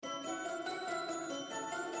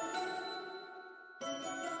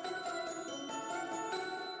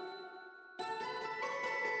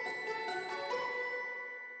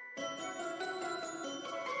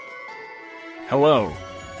Hello,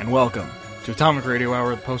 and welcome to Atomic Radio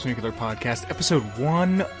Hour, the Post-Nuclear Podcast, episode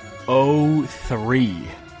 103.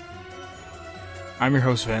 I'm your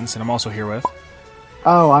host, Vince, and I'm also here with...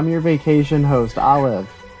 Oh, I'm your vacation host, Olive.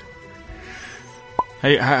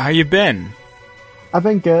 Hey, how you been? I've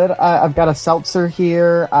been good. I've got a seltzer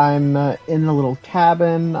here. I'm in a little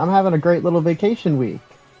cabin. I'm having a great little vacation week.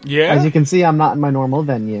 Yeah? As you can see, I'm not in my normal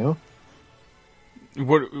venue.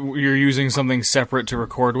 What, you're using something separate to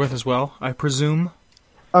record with as well, I presume?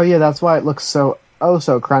 Oh yeah, that's why it looks so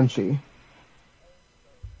crunchy.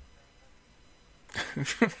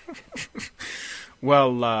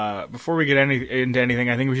 Well, before we get into anything,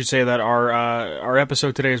 I think we should say that our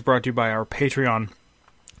episode today is brought to you by our Patreon.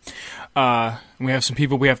 We have some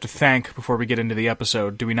people we have to thank before we get into the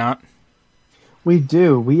episode, do we not? We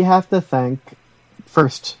do. We have to thank,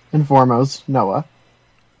 first and foremost, Noah.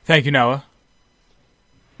 Thank you, Noah.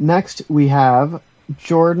 Next, we have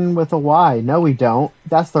Jordan with a Y. No, we don't.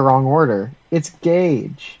 That's the wrong order. It's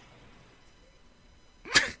Gage.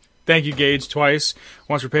 Thank you, Gage, twice.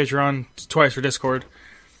 Once for Patreon, twice for Discord.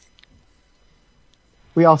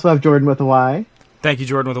 We also have Jordan with a Y. Thank you,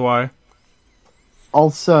 Jordan with a Y.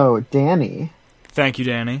 Also, Danny. Thank you,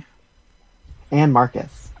 Danny. And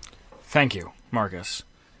Marcus. Thank you, Marcus.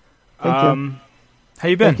 Thank you. How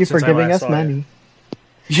you been? Thank you for giving us money.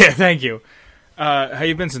 Yeah, thank you. How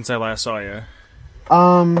you been since I last saw you?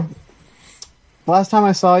 Last time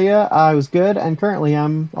I saw you, I was good, and currently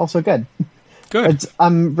I'm also good. Good.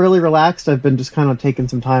 I'm really relaxed. I've been just kind of taking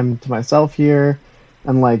some time to myself here,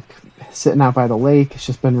 and like sitting out by the lake. It's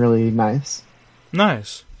just been really nice.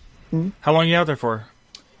 Nice. Mm-hmm. How long are you out there for?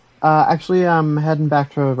 Actually, I'm heading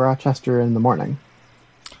back to Rochester in the morning.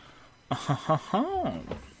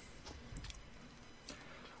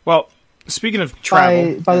 Well, speaking of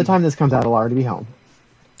travel... By the time this comes out, I'll already be home.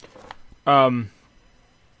 How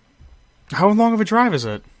long of a drive is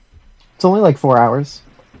it? It's only like 4 hours.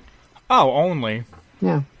 Oh, only?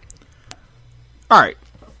 Yeah. Alright.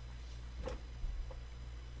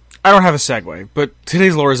 I don't have a segue, but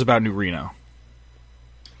today's lore is about New Reno.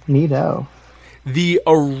 Neato. The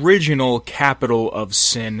original capital of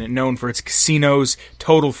sin, known for its casinos,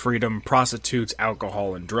 total freedom, prostitutes,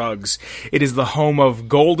 alcohol, and drugs. It is the home of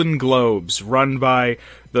Golden Globes, run by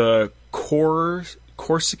the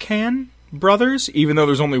Corsican brothers, even though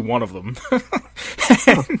there's only one of them.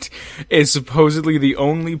 And is supposedly the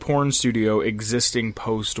only porn studio existing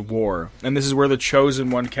post-war. And this is where the chosen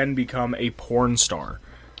one can become a porn star.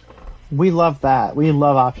 We love that. We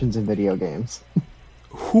love options in video games.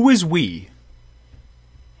 Who is we?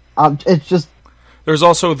 It's just... There's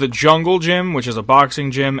also the Jungle Gym, which is a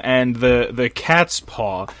boxing gym, and the Cat's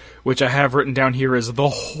Paw, which I have written down here as the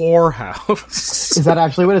Whorehouse. Is that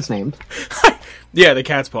actually what it's named? Yeah, the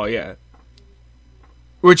Cat's Paw, yeah.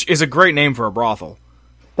 Which is a great name for a brothel.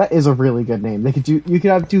 That is a really good name. You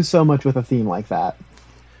could do so much with a theme like that.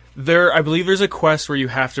 I believe there's a quest where you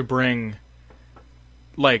have to bring,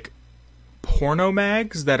 like, porno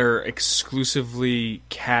mags that are exclusively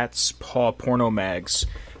Cat's Paw porno mags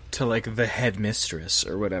to, like, the headmistress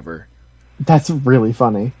or whatever. That's really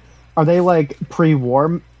funny. Are they, like,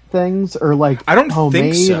 pre-war things or, like, I don't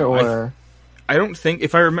homemade think so. or... I don't think...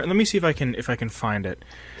 If I remember... Let me see if I can find it.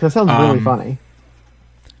 That sounds really funny.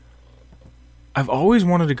 I've always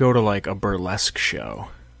wanted to go to, like, a burlesque show.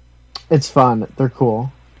 It's fun. They're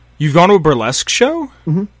cool. You've gone to a burlesque show?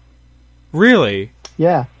 Mm-hmm. Really?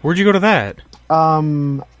 Yeah. Where'd you go to that?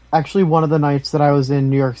 Actually, one of the nights that I was in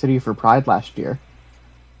New York City for Pride last year.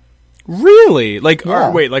 Really? Like,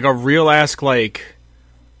 yeah. Wait, like a real-ass, like...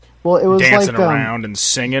 Well, it was dancing like... around and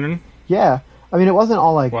singing? Yeah. I mean, it wasn't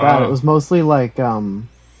all like that. It was mostly, like,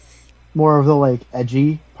 more of the, like,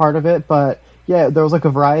 edgy part of it, but... Yeah, there was like a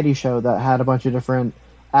variety show that had a bunch of different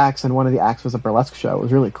acts, and one of the acts was a burlesque show. It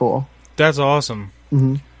was really cool. That's awesome.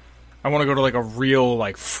 Mm-hmm. I want to go to like a real,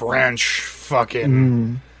 like, French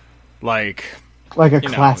fucking, like a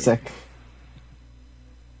classic.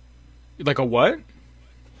 Like a what?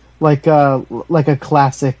 Like a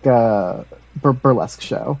classic burlesque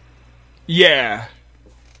show. Yeah.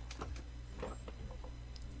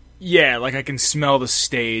 Yeah, like I can smell the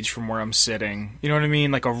stage from where I'm sitting. You know what I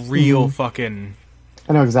mean? Like a real fucking...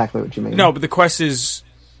 I know exactly what you mean. No, but the quest is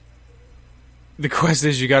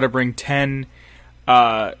you gotta bring 10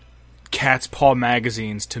 Cat's Paw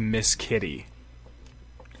magazines to Miss Kitty.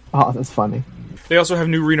 Oh, that's funny. They also have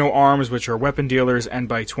New Reno Arms, which are weapon dealers, and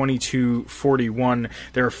by 2241,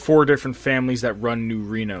 there are 4 different families that run New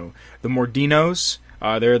Reno. The Mordinos...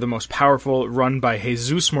 they're the most powerful, run by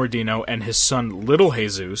Jesus Mordino and his son Little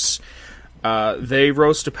Jesus. They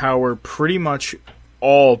rose to power pretty much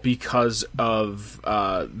all because of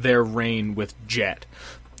their reign with Jet.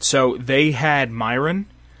 So they had Myron,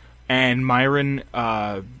 and Myron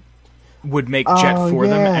would make Jet for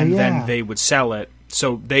them, and then they would sell it.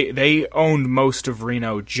 So they owned most of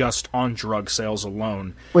Reno just on drug sales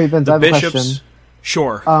alone. Wait, Vince, I have a question.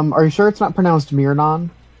 Sure. Are you sure it's not pronounced Myrnon?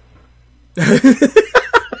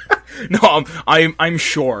 No, I'm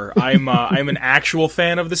sure. I'm an actual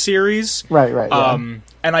fan of the series. Right. Yeah.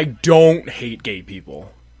 And I don't hate gay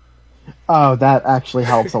people. Oh, that actually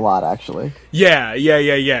helps a lot. Actually. Yeah.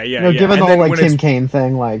 Given the whole Tim Kaine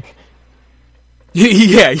thing, like.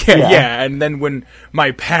 Yeah. And then when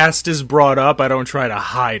my past is brought up, I don't try to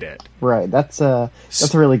hide it. Right. That's a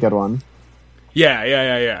really good one.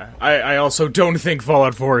 Yeah. I also don't think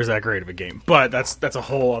Fallout 4 is that great of a game, but that's a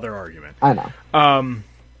whole other argument. I know.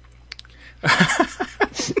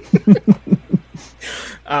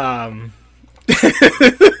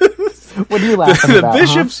 What are you laughing about? The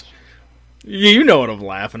bishops. Huh? You know what I'm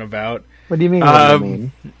laughing about. What do you mean? What do you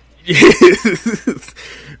mean?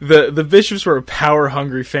 The Bishops were a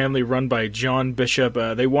power-hungry family run by John Bishop.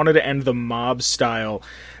 They wanted to end the mob style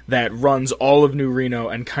that runs all of New Reno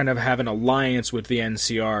and kind of have an alliance with the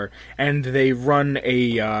NCR. And they run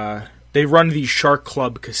the Shark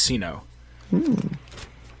Club Casino.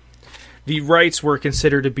 The Wrights were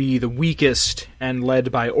considered to be the weakest and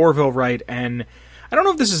led by Orville Wright. And I don't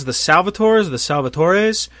know if this is the Salvatores. The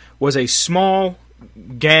Salvatores was a small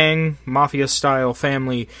gang mafia style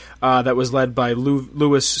family that was led by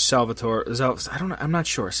Louis Salvatore. I'm not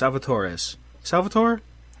sure. Salvatore?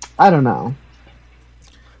 I don't know.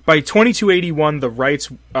 By 2281, the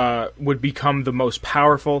Wrights would become the most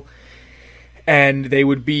powerful, and they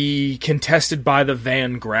would be contested by the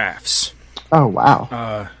Van Graffs. Oh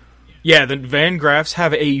wow. Yeah, the Van Graffs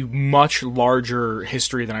have a much larger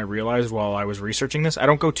history than I realized while I was researching this. I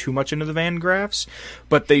don't go too much into the Van Graffs,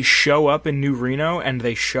 but they show up in New Reno and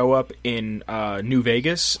they show up in New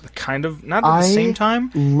Vegas, kind of, not at the same time.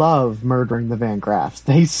 I love murdering the Van Graffs.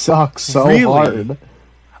 They suck so hard.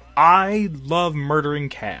 I love murdering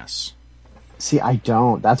Cass. See, I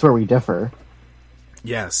don't. That's where we differ.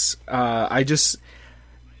 Yes.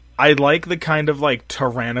 I like the kind of, like,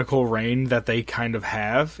 tyrannical reign that they kind of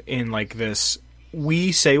have in, like, this,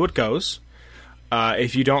 we say what goes.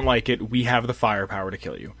 If you don't like it, we have the firepower to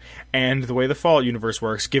kill you. And the way the Fallout universe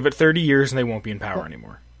works, give it 30 years and they won't be in power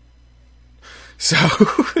anymore. So,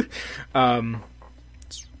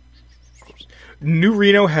 New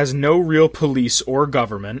Reno has no real police or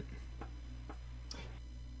government.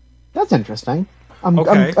 That's interesting. I'm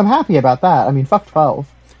happy about that. I mean, fuck 12.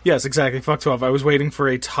 Yes, exactly. Fuck 12. I was waiting for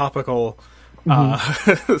a topical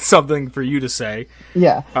something for you to say.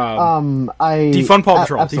 Yeah. Defund Paw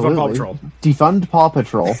Patrol. Defund Paw Patrol. Defund Paw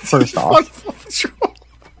Patrol, first off. Paw Patrol.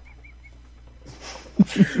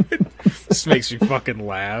 This makes me fucking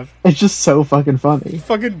laugh. It's just so fucking funny.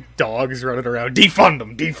 Fucking dogs running around. Defund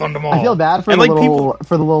them all. I feel bad for the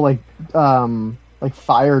little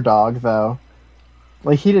fire dog though.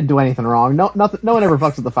 Like, he didn't do anything wrong. No one ever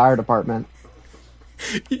fucks with the fire department.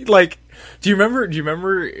 Like, do you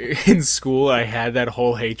remember in school I had that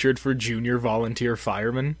whole hatred for junior volunteer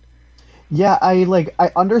firemen? Yeah,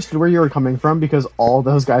 I understood where you were coming from because all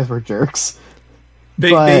those guys were jerks.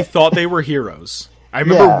 They thought they were heroes. I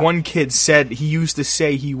remember one kid said he used to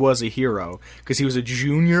say he was a hero because he was a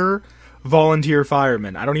junior volunteer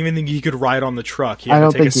fireman. I don't even think he could ride on the truck. He had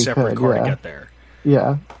to take a separate car to get there.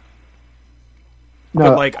 Yeah. No,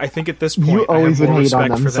 but, like, I think at this point I have more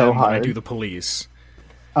respect for them than I do the police.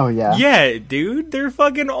 Oh, yeah. Yeah, dude, they're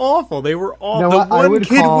fucking awful. They were awful. The one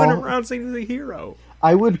kid went around saying he's a hero.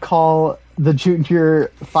 I would call the junior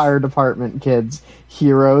fire department kids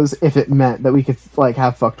heroes if it meant that we could, like,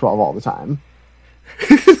 have fuck 12 all the time.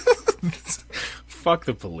 Fuck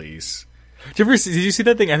the police. Did you see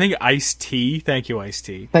that thing? I think Ice-T. Thank you,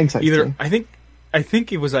 Ice-T. Thanks, Ice-T. I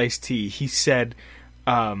think it was Ice-T. He said,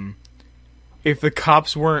 if the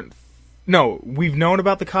cops weren't... No, we've known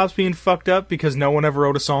about the cops being fucked up because no one ever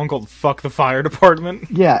wrote a song called Fuck the Fire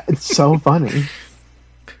Department. Yeah, it's so funny.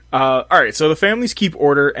 Alright, so the families keep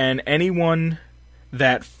order, and anyone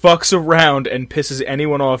that fucks around and pisses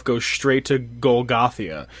anyone off goes straight to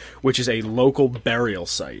Golgotha, which is a local burial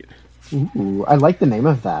site. Ooh, I like the name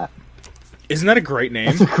of that. Isn't that a great name?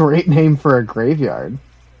 That's a great name for a graveyard.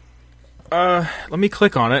 Let me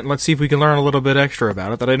click on it and let's see if we can learn a little bit extra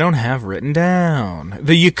about it that I don't have written down.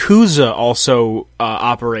 The Yakuza also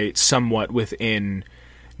operate somewhat within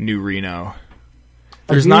New Reno.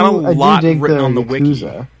 There's not a lot written on the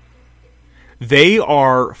Yakuza. wiki. They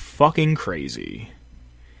are fucking crazy.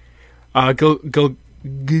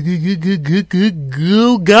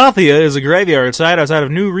 Golgothia is a graveyard site outside of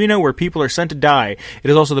New Reno where people are sent to die. It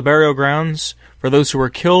is also the burial grounds for those who are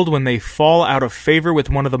killed when they fall out of favor with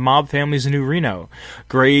one of the mob families in New Reno.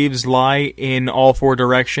 Graves lie in all four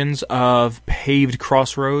directions of paved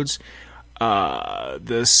crossroads.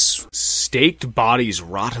 The staked bodies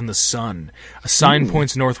rot in the sun. A sign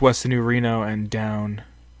points northwest of New Reno and down,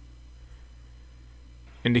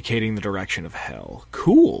 indicating the direction of hell.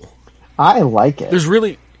 Cool. I like it. There's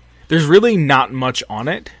really not much on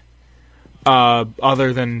it,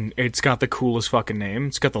 other than it's got the coolest fucking name.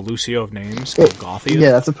 It's got the Lucio of names, Golgothia.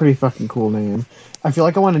 Yeah, that's a pretty fucking cool name. I feel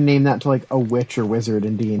like I want to name that to like a witch or wizard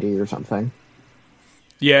in D&D or something.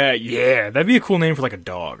 Yeah, that'd be a cool name for like a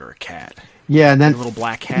dog or a cat. Yeah, and then a little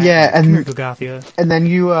black cat. Yeah, and come here, Golgothia. And then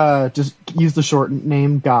you just use the short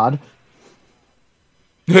name God.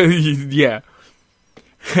 Yeah.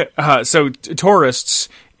 So tourists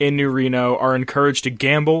in New Reno are encouraged to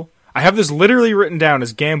gamble. I have this literally written down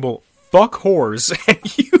as gamble, fuck whores,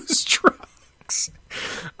 and use drugs.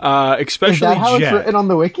 Especially Is that how Jet. it's written on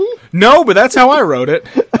the wiki? No, but that's how I wrote it.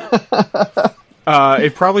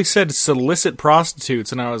 It probably said solicit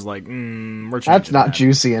prostitutes, and I was like, we're changing That's not that.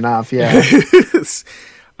 juicy enough, yeah.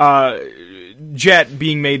 Jet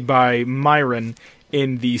being made by Myron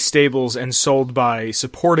in the stables and sold by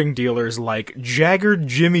supporting dealers like Jagger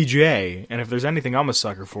Jimmy J. And if there's anything I'm a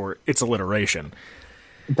sucker for, it's alliteration.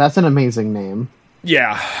 That's an amazing name.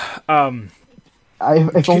 Yeah.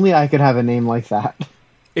 If only I could have a name like that.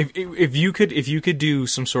 If you could do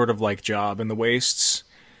some sort of like job in the wastes,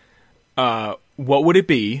 what would it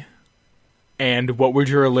be? And what would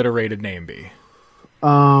your alliterated name be?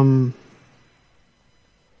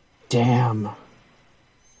 Damn.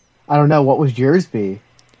 I don't know. What would yours be?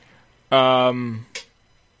 I'm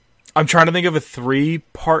trying to think of a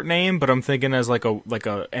 3-part name, but I'm thinking as like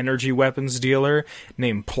a energy weapons dealer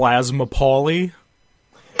named Plasma Pauly.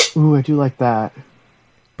 Ooh, I do like that.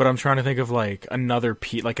 But I'm trying to think of like another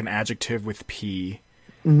P, like an adjective with P.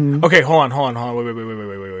 Mm-hmm. Okay, hold on.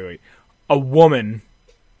 Wait. A woman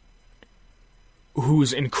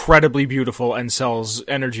who's incredibly beautiful and sells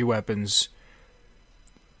energy weapons.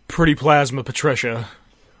 Pretty Plasma Patricia.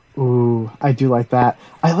 Ooh, I do like that.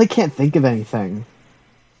 I can't think of anything.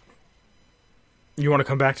 You want to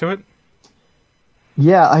come back to it?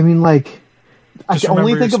 Yeah, I mean, like, I Just can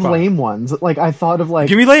only remember think your of spot. lame ones. Like, I thought of like,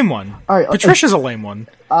 Give me a lame one. All right, Patricia's a lame one.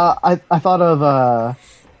 I thought of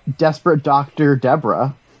Desperate Dr.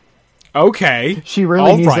 Deborah. Okay. She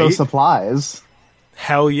really All needs right. those supplies.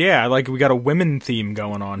 Hell yeah! Like we got a women theme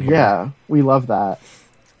going on here. Yeah, we love that.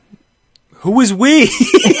 Who is we?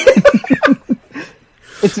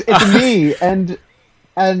 It's me and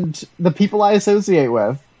the people I associate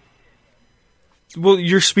with. Well,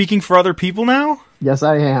 you're speaking for other people now? Yes,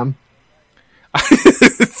 I am.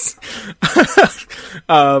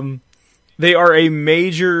 They are a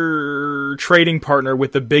major trading partner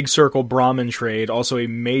with the Big Circle Brahmin trade, also a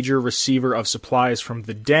major receiver of supplies from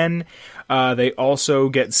the Den. They also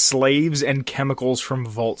get slaves and chemicals from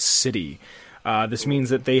Vault City. This means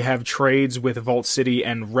that they have trades with Vault City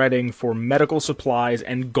and Reading for medical supplies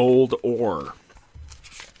and gold ore.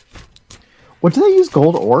 What do they use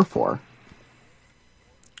gold ore for?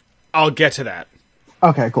 I'll get to that.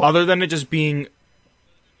 Okay, cool. Other than it just being...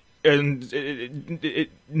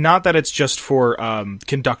 not that it's just for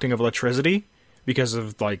conducting of electricity, because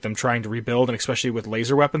of like them trying to rebuild, and especially with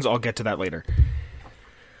laser weapons. I'll get to that later.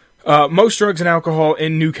 Most drugs and alcohol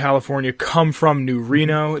in New California come from New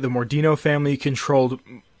Reno. The Mordino family controlled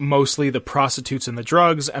mostly the prostitutes and the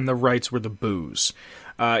drugs, and the rights were the booze.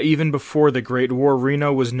 Even before the Great War,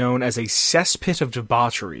 Reno was known as a cesspit of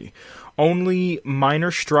debauchery. Only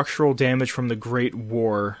minor structural damage from the Great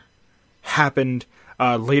War happened,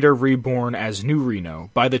 later reborn as New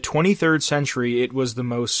Reno. By the 23rd century, it was the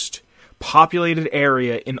most populated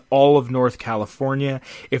area in all of North California.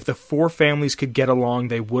 If the four families could get along,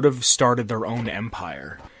 they would have started their own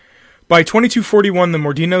empire. By 2241, the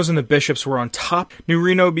Mordinos and the Bishops were on top. New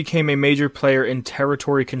Reno became a major player in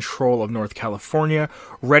territory control of North California.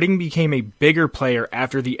 Reading became a bigger player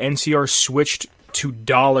after the NCR switched to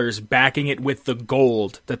dollars, backing it with the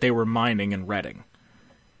gold that they were mining in Reading.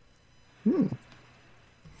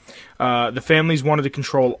 The families wanted to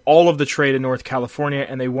control all of the trade in North California,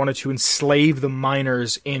 and they wanted to enslave the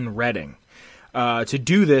miners in Reading. To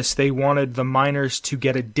do this, they wanted the miners to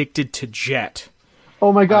get addicted to jet.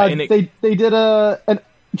 Oh my god, and they did a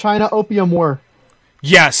China Opium War.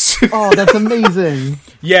 Yes! Oh, that's amazing.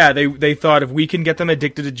 Yeah, they thought if we can get them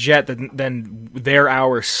addicted to jet, then they're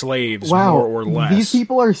our slaves, Wow, more or less. these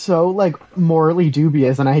people are so, like, morally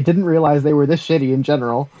dubious, and I didn't realize they were this shitty in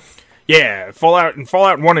general. Yeah,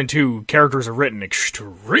 Fallout 1 and 2, characters are written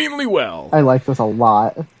extremely well. I like this a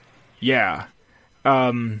lot. Yeah.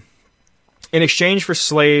 In exchange for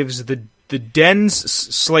slaves, the den's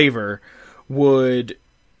slaver would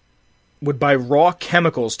buy raw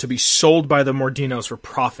chemicals to be sold by the Mordinos for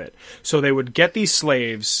profit. So they would get these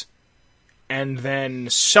slaves and then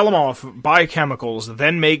sell them off, buy chemicals,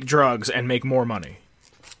 then make drugs and make more money.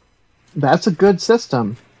 That's a good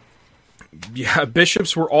system. Yeah,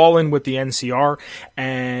 bishops were all in with the NCR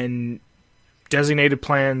and designated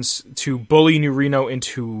plans to bully New Reno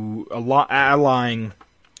into allying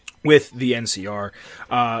with the NCR.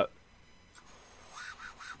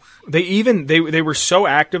 They were so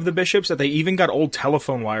active, the bishops, that they even got old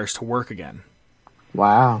telephone wires to work again.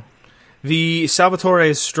 Wow. The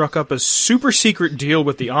Salvatores struck up a super secret deal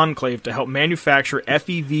with the Enclave to help manufacture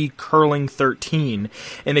FEV Curling 13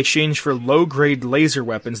 in exchange for low-grade laser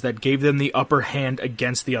weapons that gave them the upper hand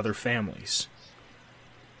against the other families.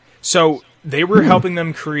 So they were helping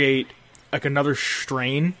them create like another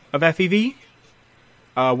strain of FEV.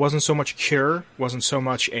 Wasn't so much a cure, wasn't so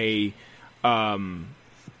much a... it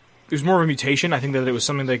was more of a mutation. I think that it was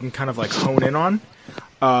something they can kind of like hone in on.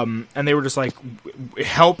 And they were just like,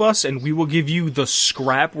 help us and we will give you the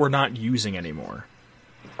scrap we're not using anymore.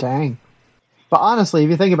 Dang. But honestly, if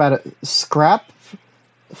you think about it, scrap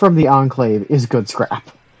from the Enclave is good scrap.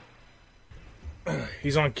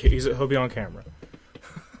 He'll be on camera.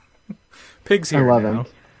 Pig's here I love now. him.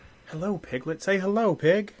 Hello, Piglet. Say hello,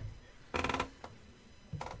 Pig.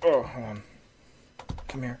 Oh, hold on.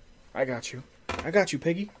 Come here. I got you,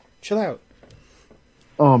 Piggy. Chill out.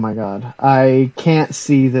 Oh my god. I can't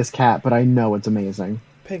see this cat, but I know it's amazing.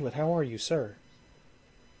 Piglet, how are you, sir?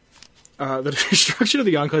 The destruction of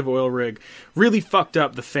the Enclave oil rig really fucked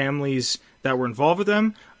up the families that were involved with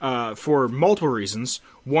them for multiple reasons.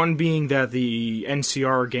 One being that the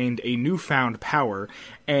NCR gained a newfound power,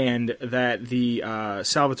 and that the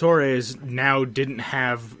Salvatores now didn't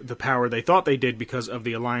have the power they thought they did because of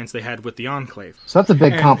the alliance they had with the Enclave. So that's a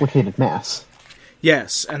big, complicated mess.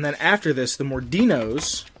 Yes, and then after this, the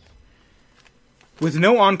Mordinos, with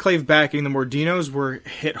no Enclave backing, the Mordinos were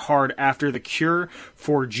hit hard after the cure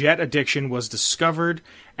for jet addiction was discovered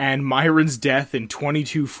and Myron's death in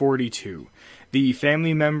 2242. The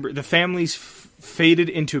families faded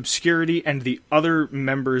into obscurity, and the other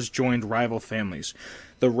members joined rival families.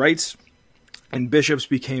 The Wrights and Bishops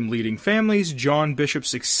became leading families. John Bishop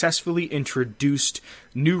successfully introduced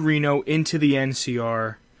New Reno into the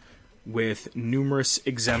NCR with numerous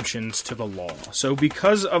exemptions to the law. So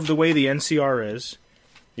because of the way the NCR is...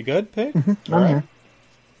 You good, Pig? Mm-hmm. I'm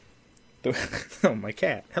here. Oh, my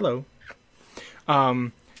cat. Hello.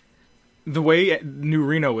 The way New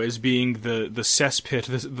Reno is, being the cesspit,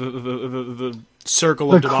 the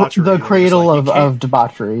circle of debauchery. The cradle of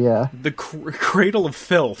debauchery, yeah. The cradle of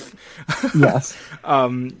filth. Yes.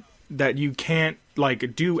 That you can't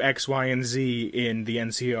do X, Y, and Z in the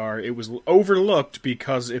NCR. It was overlooked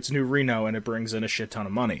because it's New Reno and it brings in a shit ton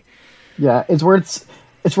of money. Yeah, it's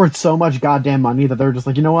worth so much goddamn money that they're just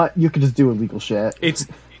like, you know what? You could just do illegal shit.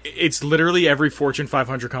 It's literally every Fortune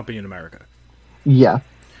 500 company in America. Yeah,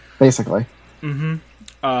 basically. Mm-hmm.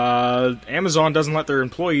 Amazon doesn't let their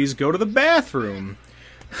employees go to the bathroom.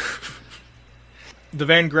 The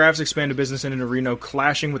Van Graffs expanded business into Reno,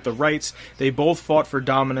 clashing with the Wrights. They both fought for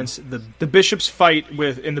dominance. The Bishops fight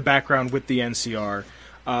in the background with the NCR.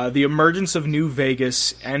 The emergence of New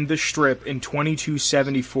Vegas and the Strip in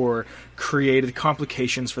 2274 created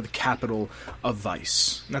complications for the capital of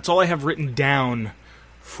Vice. And that's all I have written down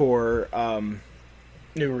for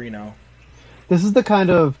New Reno. This is the kind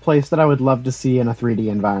of place that I would love to see in a 3D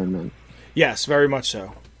environment. Yes, very much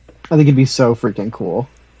so. I think it'd be so freaking cool.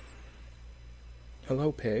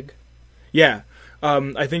 Hello, Pig. Yeah,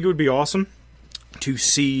 I think it would be awesome to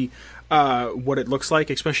see what it looks like,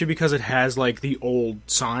 especially because it has the old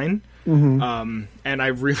sign. Mm-hmm. And I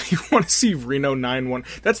really want to see Reno 911.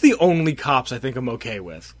 That's the only cops I think I'm okay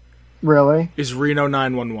with. Really? Is Reno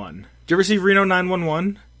 911. Did you ever see Reno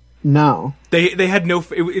 911? No. They had no...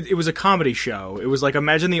 It was a comedy show. It was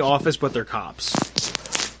imagine The Office, but they're cops.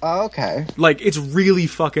 Oh, okay. It's really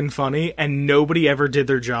fucking funny, and nobody ever did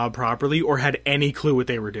their job properly or had any clue what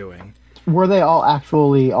they were doing. Were they all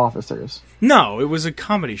actually officers? No, it was a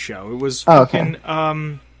comedy show. It was fucking... Okay.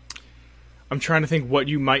 I'm trying to think what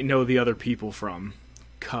you might know the other people from,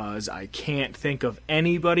 because I can't think of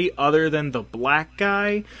anybody other than the black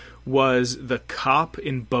guy was the cop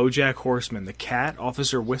in BoJack Horseman, the cat,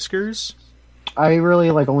 Officer Whiskers. I really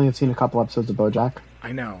only have seen a couple episodes of BoJack.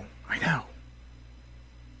 I know.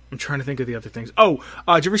 I'm trying to think of the other things. Oh,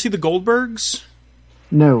 did you ever see the Goldbergs?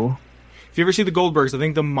 No. If you ever see the Goldbergs, I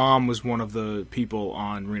think the mom was one of the people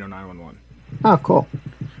on Reno 911. Oh, cool.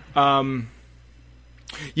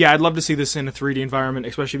 Yeah, I'd love to see this in a 3D environment,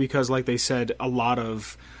 especially because, like they said, a lot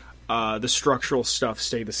of the structural stuff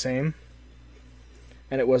stayed the same,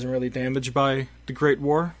 and it wasn't really damaged by the Great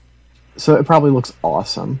War. So it probably looks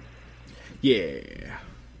awesome. Yeah.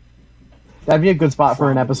 That'd be a good spot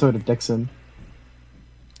for an episode of Dixon.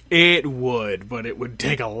 It would, but it would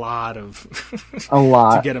take a lot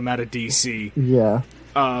to get him out of DC. Yeah.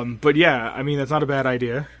 But yeah, I mean, that's not a bad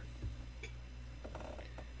idea.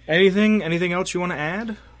 Anything else you want to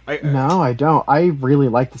add? No, I don't. I really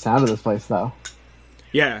like the sound of this place, though.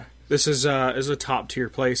 Yeah, this is a top tier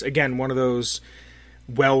place. Again, one of those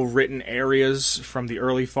well written areas from the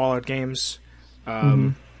early Fallout games.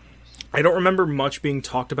 I don't remember much being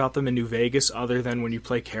talked about them in New Vegas, other than when you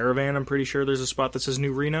play Caravan. I'm pretty sure there's a spot that says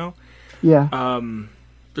New Reno. Yeah.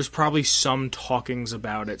 There's probably some talkings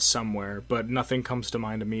about it somewhere, but nothing comes to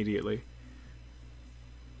mind immediately.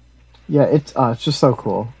 Yeah, it's just so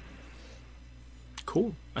cool.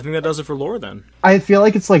 Cool. I think that does it for lore, then. I feel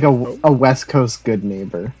like it's like a West Coast Good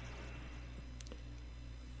Neighbor.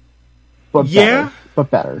 But yeah.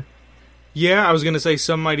 Better. Yeah, I was going to say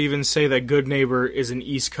some might even say that Good Neighbor is an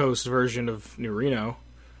East Coast version of New Reno.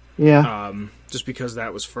 Yeah. Just because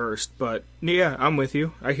that was first. But, yeah, I'm with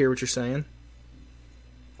you. I hear what you're saying.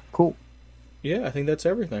 Cool. Yeah, I think that's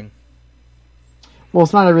everything. Well,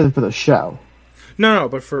 it's not everything for the show. No,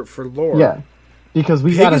 but for lore. Yeah. Because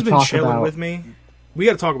we gotta talk about... been chilling with me. We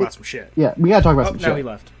gotta talk about some shit. Yeah, we gotta talk about some shit. Now he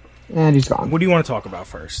left. And he's gone. What do you want to talk about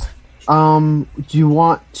first? Do you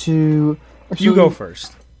want to... Actually, you go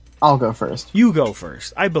first. I'll go first. You go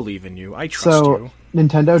first. I believe in you. I trust you.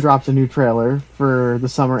 Nintendo dropped a new trailer for the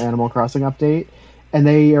summer Animal Crossing update, and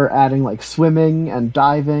they are adding, like, swimming and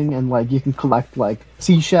diving, and, like, you can collect, like,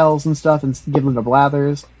 seashells and stuff and give them to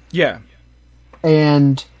Blathers. Yeah.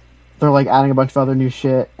 And they're, like, adding a bunch of other new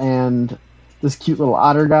shit, and this cute little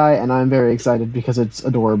otter guy, and I'm very excited because it's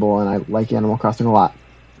adorable, and I like Animal Crossing a lot.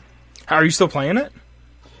 Are you still playing it?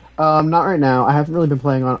 Not right now. I haven't really been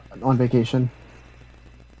playing on vacation.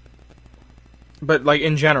 But, like,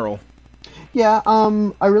 in general? Yeah,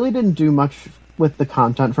 I really didn't do much with the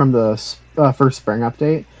content from the first spring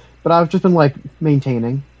update, but I've just been, like,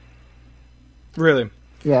 maintaining. Really?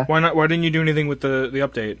 Yeah. Why not? Why didn't you do anything with the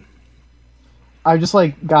update? I just,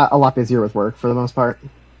 like, got a lot busier with work, for the most part.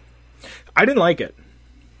 I didn't like it.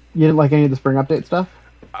 You didn't like any of the spring update stuff?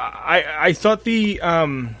 I thought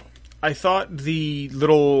the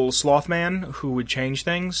little sloth man who would change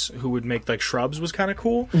things, who would make like shrubs, was kind of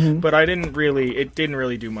cool, but it didn't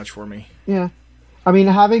really do much for me. Yeah. I mean,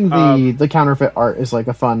 having the counterfeit art is like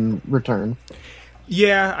a fun return.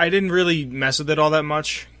 Yeah, I didn't really mess with it all that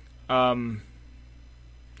much. I'm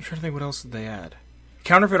trying to think what else did they add.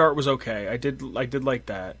 Counterfeit art was okay. I did like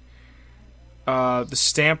that. The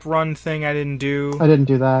stamp run thing I didn't do. I didn't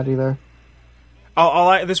do that either.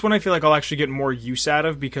 This one I feel like I'll actually get more use out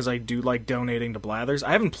of because I do like donating to Blathers.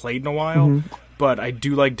 I haven't played in a while, but I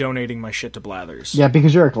do like donating my shit to Blathers. Yeah,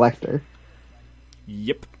 because you're a collector.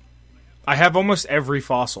 Yep. I have almost every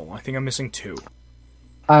fossil. I think I'm missing 2.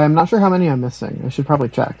 I'm not sure how many I'm missing. I should probably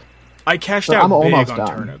check. I cashed out big on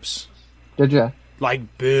turnips. Did you?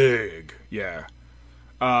 Like, big. Yeah.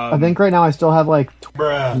 I think right now I still have like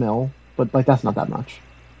 12 mil, but like that's not that much.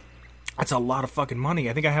 That's a lot of fucking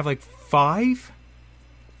money. I think I have like 5?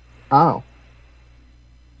 Oh.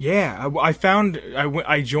 Yeah, I found...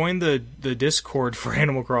 I joined the Discord for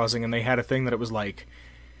Animal Crossing, and they had a thing that it was like...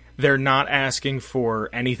 They're not asking for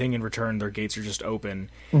anything in return. Their gates are just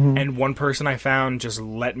open. And one person I found just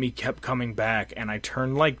kept coming back, and I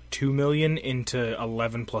turned like 2 million into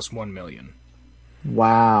 11 plus 1 million.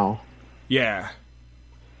 Wow. Yeah.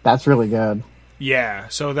 That's really good. Yeah,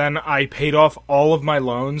 so then I paid off all of my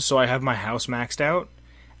loans, so I have my house maxed out,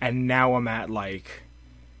 and now I'm at like...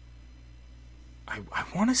 I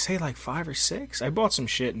want to say like 5 or 6. I bought some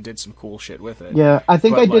shit and did some cool shit with it. Yeah, I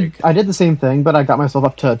think I did the same thing, but I got myself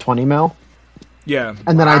up to 20 mil. Yeah.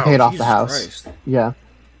 And then I paid off the house. Christ. Yeah.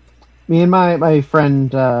 Me and my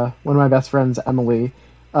friend, one of my best friends, Emily,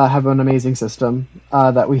 have an amazing system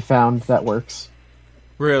that we found that works.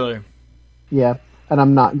 Really? Yeah, and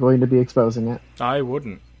I'm not going to be exposing it. I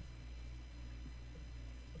wouldn't.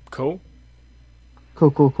 Cool.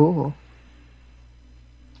 Cool.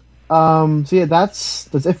 So yeah, that's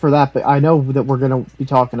it for that, but I know that we're going to be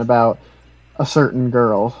talking about a certain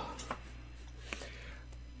girl.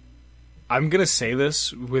 I'm going to say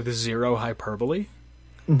this with zero hyperbole.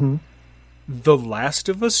 Mm-hmm. The Last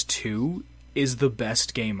of Us 2 is the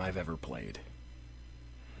best game I've ever played.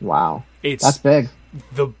 Wow. It's that's big.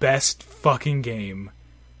 The best fucking game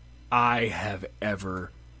I have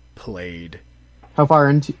ever played. How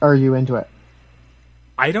far are you into it?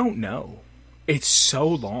 I don't know. It's so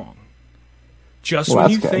long. Just Well,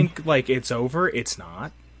 when you that's good. think like it's over, it's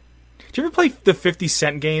not. Did you ever play the 50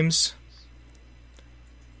 Cent games?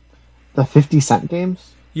 The 50 Cent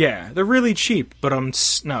games? Yeah, they're really cheap, but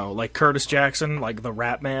no, like Curtis Jackson, like the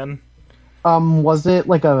Rap Man. Was it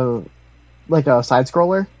like a side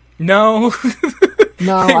scroller? No.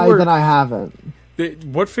 No, then I haven't.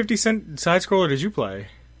 What 50 Cent side scroller did you play?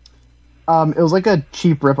 It was like a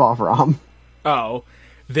cheap ripoff ROM. Oh,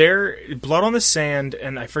 there, Blood on the Sand,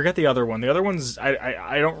 and I forget the other one. The other one's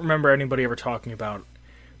I don't remember anybody ever talking about.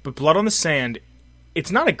 But Blood on the Sand, it's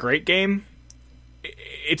not a great game.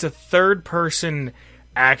 It's a third-person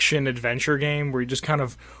action adventure game where you just kind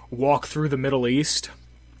of walk through the Middle East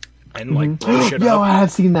and like blow shit Yo, up. I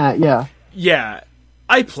have seen that. Yeah. Yeah,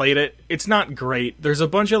 I played it. It's not great. There's a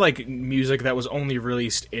bunch of like music that was only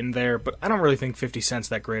released in there, but I don't really think 50 Cent's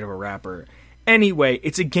that great of a rapper. Anyway,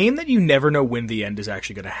 it's a game that you never know when the end is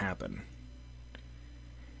actually going to happen.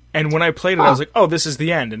 And when I played it, I was like, oh, this is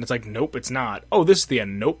the end. And it's like, nope, it's not. Oh, this is the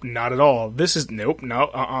end. Nope, not at all. This is, nope,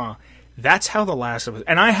 no, That's how The Last of Us...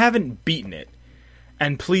 And I haven't beaten it.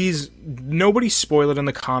 And please, nobody spoil it in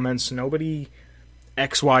the comments. Nobody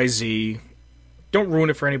XYZ. Don't ruin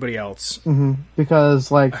it for anybody else. Mm-hmm.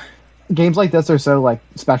 Because, like, games like this are so, like,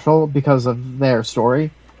 special because of their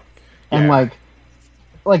story. And, Yeah.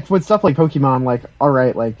 like with stuff like Pokemon, like,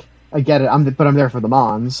 alright, like, I get it, but I'm there for the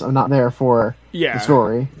mons. I'm not there for the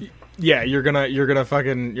story. Yeah, you're gonna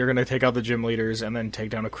take out the gym leaders and then take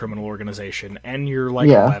down a criminal organization, and you're like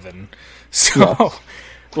 11. So,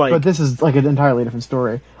 like, but this is like an entirely different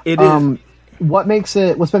story. It is.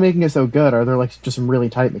 What's been making it so good? Are there like just some really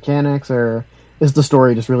tight mechanics, or is the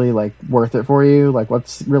story just really like worth it for you? Like,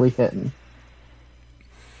 what's really hitting?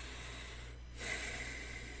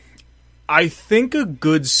 I think a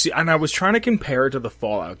good... and I was trying to compare it to the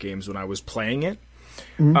Fallout games when I was playing it.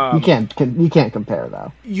 You can't compare,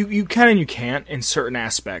 though. You can and you can't in certain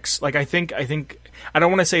aspects. Like, I think I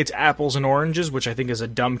don't want to say it's apples and oranges, which I think is a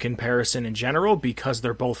dumb comparison in general, because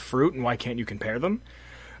they're both fruit, and why can't you compare them?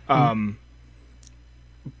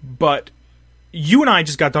 But you and I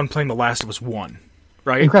just got done playing The Last of Us 1,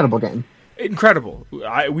 right? Incredible game. Incredible.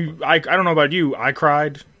 I don't know about you. I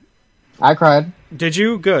cried. I cried. Did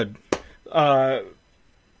you? Good.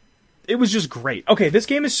 It was just great. Okay, this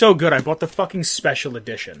game is so good, I bought the fucking special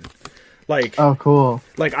edition. Like, oh, cool.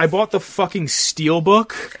 Like, I bought the fucking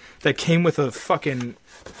steelbook that came with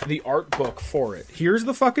the art book for it. Here's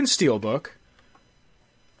the fucking steelbook.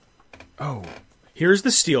 Oh. Here's the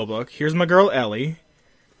steelbook. Here's my girl Ellie.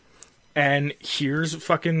 And here's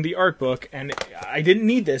fucking the art book. And I didn't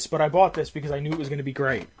need this, but I bought this because I knew it was going to be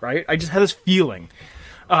great, right? I just had this feeling.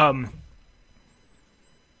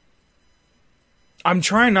 I'm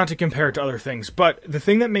trying not to compare it to other things, but the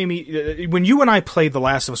thing that made me... When you and I played The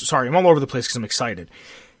Last of Us... Sorry, I'm all over the place because I'm excited.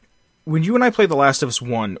 When you and I played The Last of Us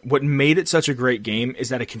 1, what made it such a great game is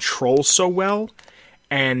that it controls so well,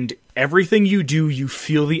 and everything you do, you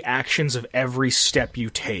feel the actions of every step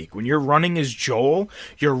you take. When you're running as Joel,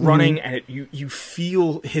 you're running and you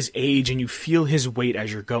feel his age and you feel his weight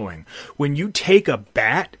as you're going. When you take a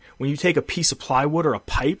bat... When you take a piece of plywood or a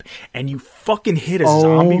pipe and you fucking hit a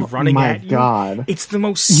zombie running at you, God. It's the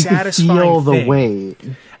most you satisfying can feel the thing. weight.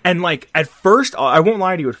 And like at first, I won't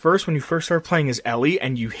lie to you. At first, when you first started playing as Ellie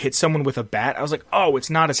and you hit someone with a bat, I was like, "Oh,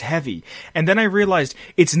 it's not as heavy." And then I realized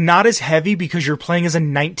it's not as heavy because you're playing as a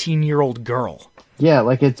 19-year-old girl. Yeah,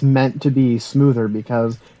 like it's meant to be smoother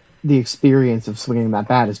because the experience of swinging that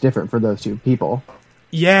bat is different for those two people.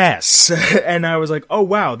 Yes. And I was like, oh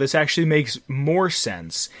wow, this actually makes more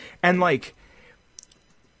sense. And like,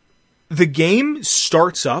 the game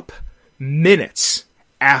starts up minutes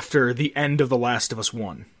after the end of The Last of Us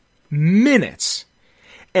 1. Minutes.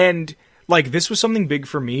 And like, this was something big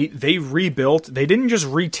for me. They didn't just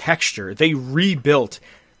retexture, they rebuilt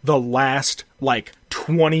the last like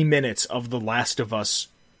 20 minutes of The Last of Us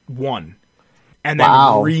 1. And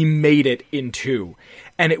then remade it in 2.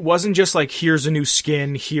 And it wasn't just like, here's a new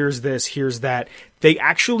skin, here's this, here's that. They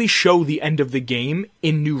actually show the end of the game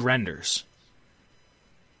in new renders.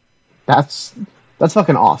 That's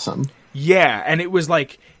fucking awesome. Yeah, and it was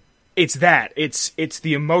like, it's that. It's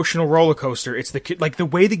the emotional roller coaster. It's the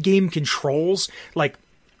way the game controls. Like,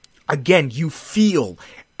 again, you feel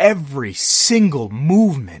every single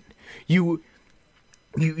movement.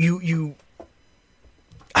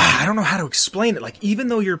 I don't know how to explain it. Like, even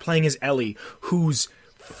though you're playing as Ellie, who's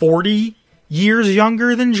 40 years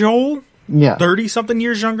younger than Joel, 30-something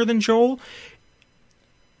years younger than Joel,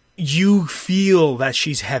 you feel that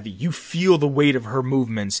she's heavy. You feel the weight of her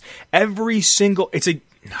movements. It's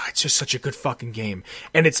just such a good fucking game.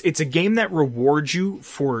 And it's a game that rewards you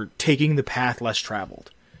for taking the path less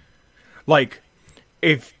traveled. Like,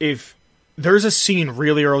 if there's a scene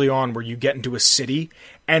really early on where you get into a city,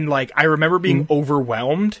 and like, I remember being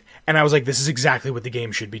overwhelmed, and I was like, this is exactly what the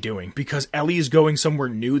game should be doing, because Ellie is going somewhere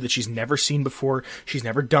new that she's never seen before, she's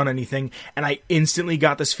never done anything, and I instantly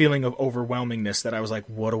got this feeling of overwhelmingness that I was like,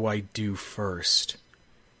 what do I do first?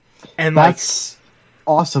 And that's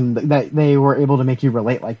awesome that they were able to make you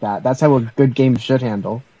relate like that. That's how a good game should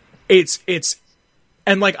handle.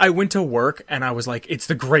 And, like, I went to work, and I was like, it's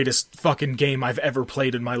the greatest fucking game I've ever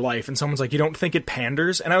played in my life. And someone's like, you don't think it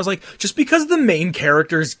panders? And I was like, just because the main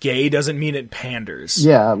character's gay doesn't mean it panders.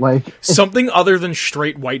 Yeah, like... Something other than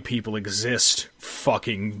straight white people exist.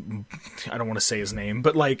 Fucking... I don't want to say his name,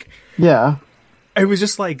 but, like... Yeah. It was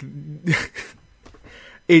just like...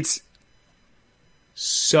 It's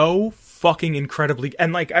so fucking incredibly...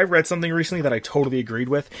 And, like, I read something recently that I totally agreed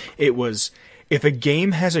with. It was, if a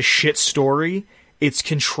game has a shit story... its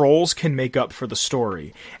controls can make up for the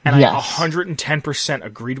story. And yes. I 110%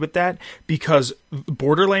 agreed with that, because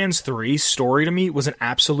Borderlands 3's story to me was an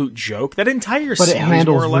absolute joke. That entire series,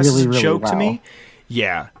 more or less, is a joke to me.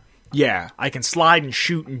 Yeah. Yeah. I can slide and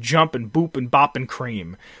shoot and jump and boop and bop and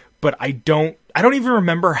cream. But I don't even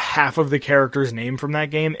remember half of the character's name from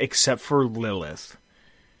that game, except for Lilith.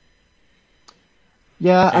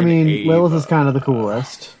 Yeah, I mean, Ava. Lilith is kind of the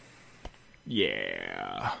coolest.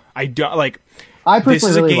 Yeah. I don't, like... I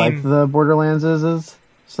personally really like the Borderlands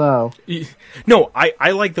so... No, I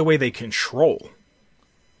like the way they control.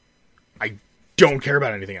 I don't care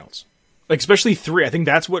about anything else. Like, especially 3. I think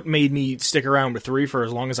that's what made me stick around with 3 for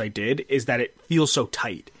as long as I did, is that it feels so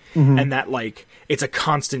tight. Mm-hmm. And that, like, it's a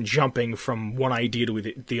constant jumping from one idea to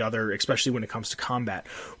the other, especially when it comes to combat.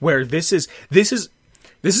 Where this is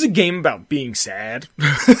a game about being sad.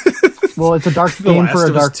 Well, it's a dark game for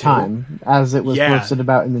a dark time, as it was posted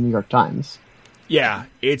about in the New York Times. Yeah,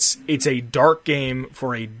 it's a dark game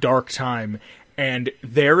for a dark time, and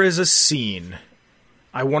there is a scene,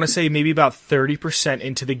 I want to say maybe about 30%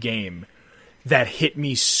 into the game, that hit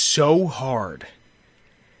me so hard.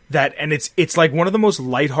 And it's like one of the most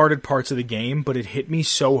lighthearted parts of the game, but it hit me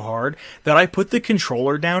so hard that I put the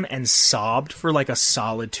controller down and sobbed for like a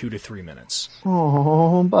solid 2 to 3 minutes.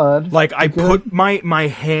 Oh, bud. Like, I put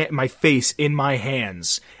my face in my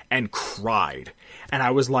hands and cried. And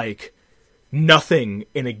I was like... Nothing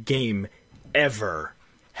in a game ever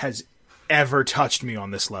has ever touched me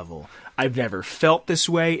on this level. I've never felt this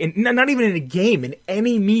way, and not even in a game, in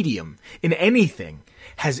any medium, in anything,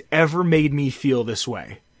 has ever made me feel this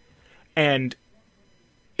way. And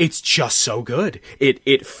it's just so good.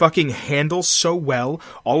 It fucking handles so well.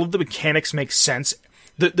 All of the mechanics make sense.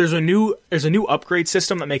 There's a new upgrade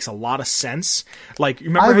system that makes a lot of sense. Like,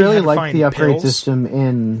 remember I how really you had to liked find the upgrade pills? System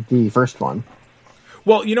in the first one.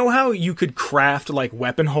 Well, you know how you could craft, like,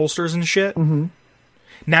 weapon holsters and shit? Mm-hmm.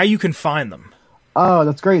 Now you can find them. Oh,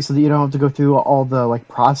 that's great, so that you don't have to go through all the, like,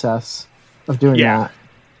 process of doing that.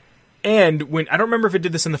 And I don't remember if it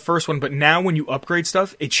did this in the first one, but now when you upgrade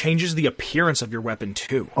stuff, it changes the appearance of your weapon,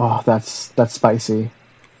 too. Oh, that's spicy.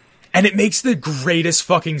 And it makes the greatest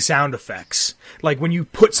fucking sound effects. Like, when you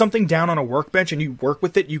put something down on a workbench and you work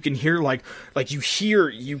with it, you can hear, like you hear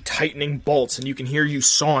you tightening bolts, and you can hear you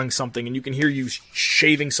sawing something, and you can hear you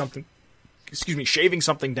shaving something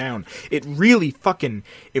down. It really fucking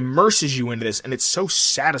immerses you into this, and it's so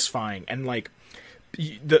satisfying. And, like,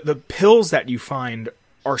 the pills that you find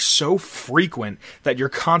are so frequent that you're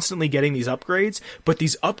constantly getting these upgrades, but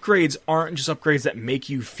these upgrades aren't just upgrades that make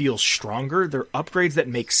you feel stronger, they're upgrades that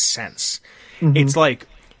make sense. Mm-hmm. It's like,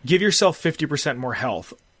 give yourself 50% more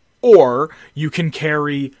health, or you can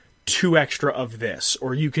carry 2 extra of this,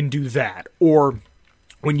 or you can do that, or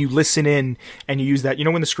when you listen in and you use that, you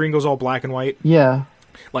know when the screen goes all black and white? Yeah.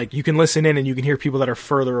 Like, you can listen in and you can hear people that are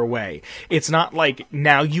further away. It's not like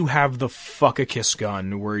now you have the fuck-a-kiss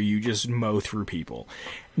gun where you just mow through people.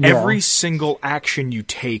 Yeah. Every single action you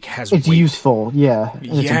take has It's weight. Useful, yeah. And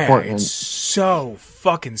it's important. It's so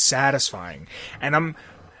fucking satisfying. And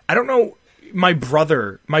I don't know, my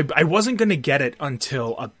brother, I wasn't going to get it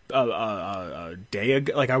until a day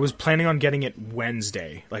ago. Like, I was planning on getting it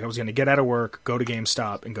Wednesday. Like, I was going to get out of work, go to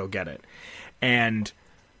GameStop, and go get it. And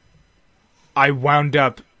I wound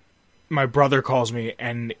up, my brother calls me,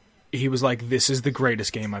 and he was like, this is the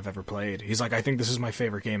greatest game I've ever played. He's like, I think this is my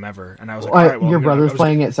favorite game ever. And I was like, all right, well, your brother's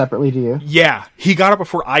playing it separately to you? Yeah. He got it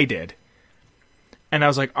before I did. And I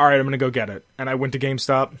was like, all right, I'm going to go get it. And I went to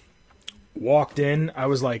GameStop, walked in, I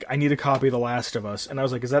was like, I need a copy of The Last of Us. And I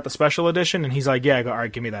was like, is that the special edition? And he's like, yeah. I go, all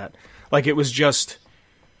right, give me that. Like, it was just...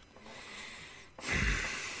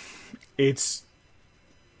 It's...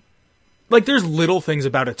 Like, there's little things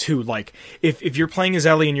about it, too. Like, if you're playing as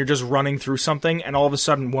Ellie and you're just running through something, and all of a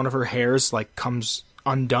sudden one of her hairs, like, comes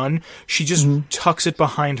undone, she just tucks it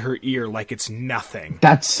behind her ear like it's nothing.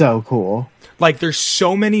 That's so cool. Like, there's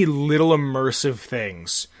so many little immersive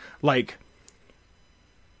things. Like,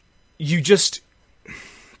 you just...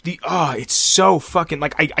 it's so fucking...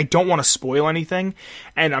 Like, I don't want to spoil anything,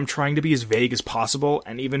 and I'm trying to be as vague as possible,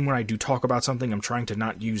 and even when I do talk about something, I'm trying to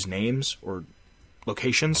not use names or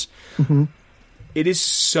locations. It is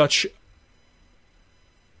such...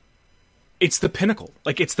 It's the pinnacle.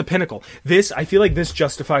 Like, it's the pinnacle. I feel like this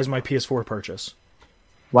justifies my PS4 purchase.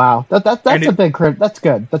 Wow. That's a big crit. That's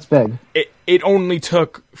good. That's big. It only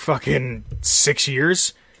took fucking 6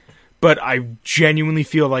 years, but I genuinely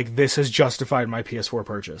feel like this has justified my PS4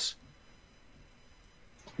 purchase.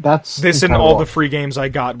 That's this incredible. And all the free games I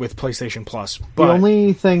got with PlayStation Plus. But the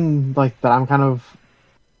only thing like that I'm kind of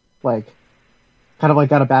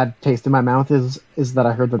got a bad taste in my mouth is that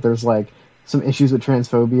I heard that there's like some issues with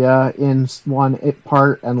transphobia in one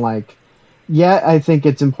part, and like, yeah, I think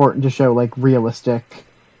it's important to show like realistic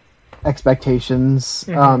expectations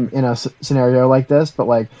in a scenario like this, but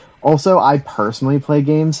like also I personally play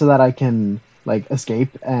games so that I can like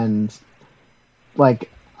escape, and like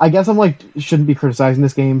I guess I'm like shouldn't be criticizing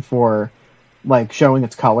this game for like showing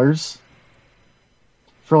its colors,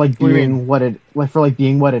 for like being what it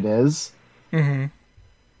is.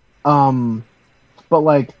 But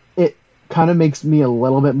like it kind of makes me a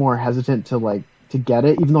little bit more hesitant to get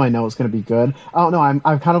it, even though I know it's going to be good. I don't know, I'm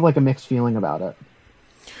kind of like a mixed feeling about it.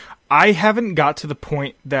 I haven't got to the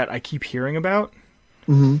point that I keep hearing about,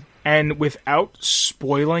 and without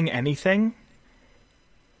spoiling anything,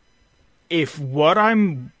 if what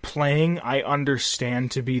I'm playing I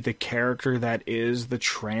understand to be the character that is the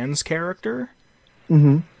trans character,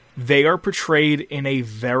 they are portrayed in a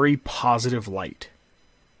very positive light.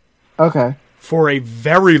 Okay. For a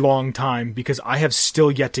very long time, because I have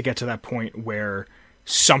still yet to get to that point where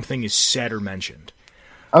something is said or mentioned.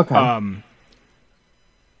 Okay.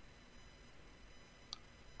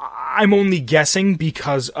 I'm only guessing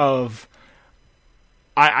because of...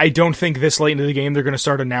 I don't think this late into the game they're going to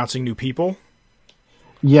start announcing new people.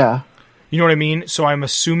 Yeah. You know what I mean? So I'm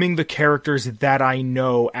assuming the characters that I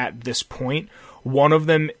know at this point, one of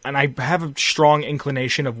them... And I have a strong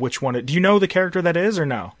inclination of which one... Do you know the character that is, or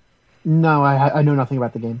no? No, I know nothing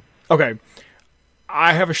about the game. Okay.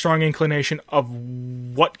 I have a strong inclination of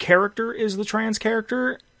what character is the trans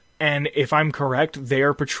character, and if I'm correct, they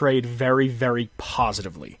are portrayed very, very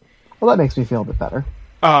positively. Well, that makes me feel a bit better.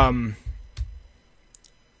 I'm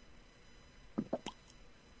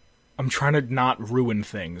trying to not ruin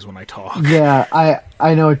things when I talk. Yeah,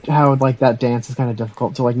 I know how like that dance is kind of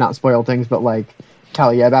difficult to like not spoil things, but like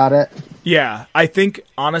tell you about it. Yeah, I think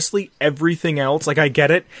honestly everything else, like I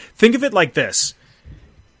get it. Think of it like this: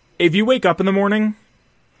 if you wake up in the morning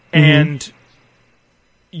and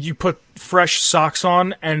you put fresh socks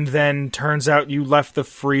on, and then turns out you left the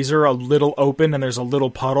freezer a little open and there's a little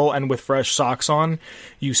puddle, and with fresh socks on,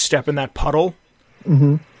 you step in that puddle.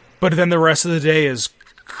 But then the rest of the day is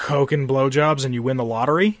coke and blowjobs, and you win the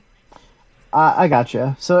lottery. I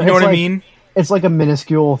gotcha. So you know what I mean? It's like a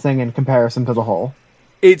minuscule thing in comparison to the whole.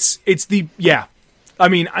 It's the yeah. I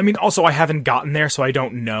mean, also I haven't gotten there, so I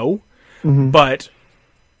don't know. But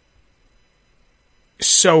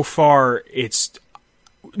so far, it's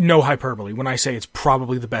no hyperbole when I say it's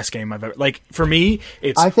probably the best game I've ever... Like, for me,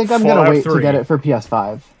 it's I think I'm going to wait to get it for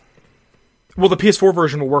PS5. Well, the PS4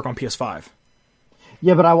 version will work on PS5.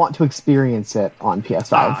 Yeah, but I want to experience it on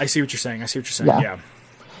PS5. I see what you're saying. Yeah.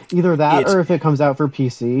 Either that, or if it comes out for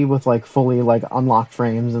PC with, like, fully, like, unlocked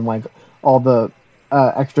frames and, like, all the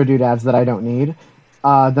extra doodads that I don't need,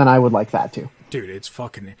 then I would like that, too. Dude, it's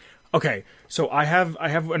fucking... Okay, so I have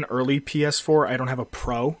an early PS4. I don't have a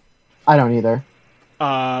Pro. I don't either.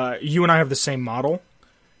 You and I have the same model.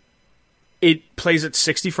 It plays at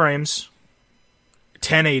 60 frames,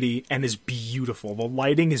 1080, and is beautiful. The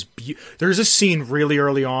lighting is There's a scene really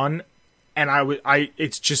early on, and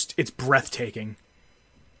it's breathtaking.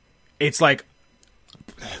 It's like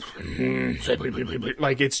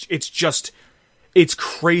it's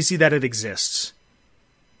crazy that it exists.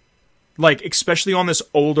 Like, especially on this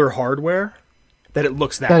older hardware, that it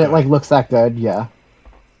looks that good. It like looks that good, yeah.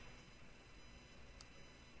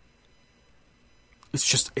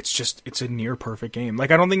 It's a near perfect game.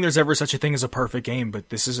 Like, I don't think there's ever such a thing as a perfect game, but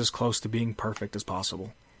this is as close to being perfect as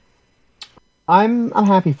possible. I'm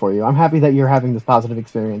happy for you. I'm happy that you're having this positive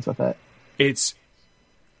experience with it. It's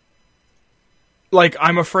like,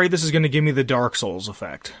 I'm afraid this is going to give me the Dark Souls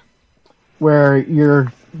effect. Where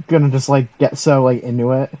you're going to just, like, get so, like,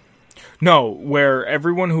 into it? No, where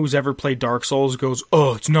everyone who's ever played Dark Souls goes,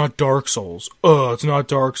 oh, it's not Dark Souls. Oh, it's not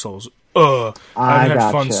Dark Souls. I haven't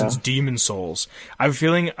had fun since Demon Souls. I have a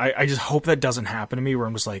feeling, I just hope that doesn't happen to me, where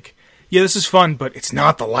I'm just like, yeah, this is fun, but it's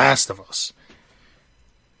not The Last of Us.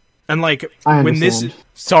 And, like, when this...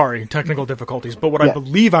 Sorry, technical difficulties, but what I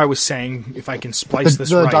believe I was saying, if I can splice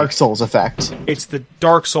this right... The Dark Souls effect. It's the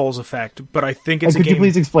Dark Souls effect, but I think it's a game... Could you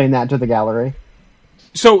please explain that to the gallery?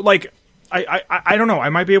 So, like, I don't know, I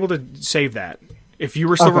might be able to save that. If you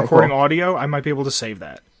were still recording audio, I might be able to save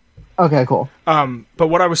that. Okay, cool. But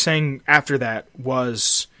what I was saying after that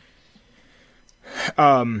was...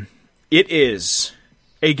 it is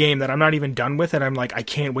a game that I'm not even done with, and I'm like, I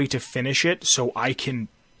can't wait to finish it so I can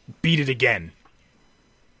beat it again.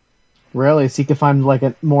 Really? So you can find, like,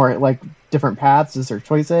 a more, like, different paths? Is there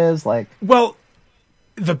choices? Like... Well,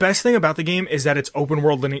 the best thing about the game is that it's open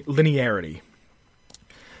world linearity.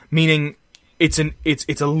 Meaning, it's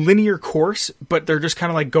a linear course, but they're just kind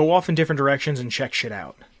of like, go off in different directions and check shit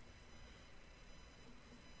out.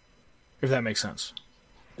 If that makes sense.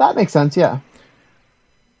 That makes sense, yeah.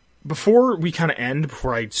 Before we kind of end,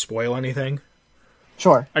 before I spoil anything...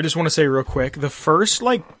 Sure. I just want to say real quick, the first,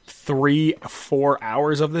 like, 3-4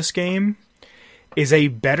 hours of this game is a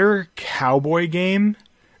better cowboy game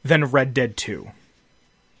than Red Dead 2.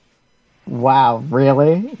 Wow,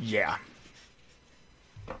 really? Yeah.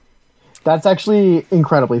 That's actually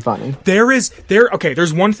incredibly funny. There's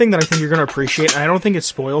one thing that I think you're going to appreciate, and I don't think it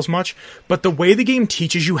spoils much, but the way the game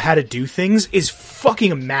teaches you how to do things is fucking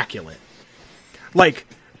immaculate. Like...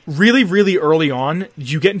 Really, really early on,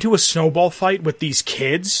 you get into a snowball fight with these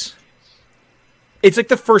kids. It's like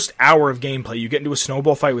the first hour of gameplay. You get into a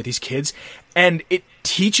snowball fight with these kids, and it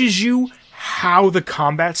teaches you how the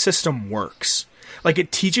combat system works. Like,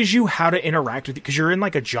 it teaches you how to interact with it, because you're in,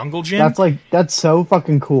 like, a jungle gym. That's so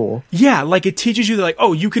fucking cool. Yeah, like, it teaches you that, like,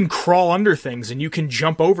 oh, you can crawl under things, and you can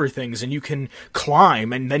jump over things, and you can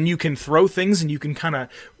climb, and then you can throw things, and you can kind of,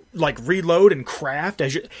 like, reload and craft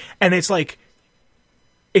as you... And it's like...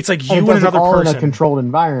 It's like you and another person in a controlled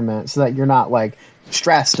environment, so that you're not, like,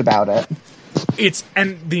 stressed about it.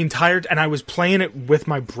 And I was playing it with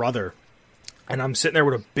my brother, and I'm sitting there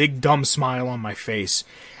with a big dumb smile on my face,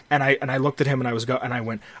 and I looked at him and I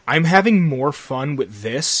went, I'm having more fun with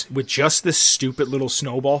just this stupid little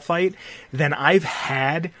snowball fight than I've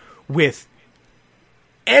had with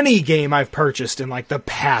any game I've purchased in, like, the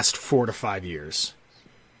past 4 to 5 years.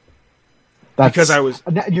 Because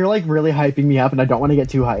you're, like, really hyping me up, and I don't want to get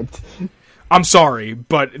too hyped. I'm sorry,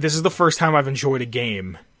 but this is the first time I've enjoyed a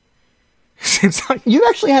game since, like... You've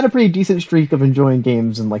actually had a pretty decent streak of enjoying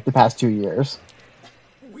games in, like, the past 2 years.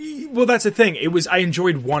 Well, that's the thing. I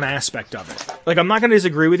enjoyed one aspect of it. Like, I'm not going to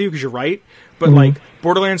disagree with you, because you're right, but, like,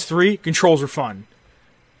 Borderlands 3, controls were fun.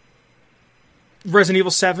 Resident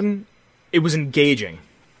Evil 7, it was engaging.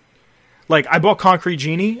 Like, I bought Concrete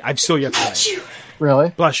Genie, I've still yet to play it. Really?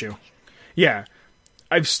 Bless you. Yeah,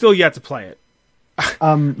 I've still yet to play it.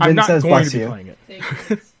 I'm not going to be playing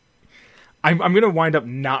it. I'm going to wind up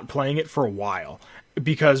not playing it for a while,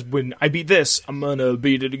 because when I beat this, I'm going to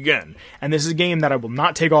beat it again. And this is a game that I will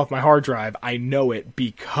not take off my hard drive. I know it,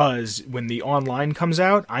 because when the online comes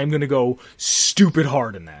out, I'm going to go stupid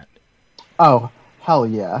hard in that. Oh, hell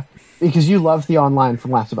yeah. Because you love the online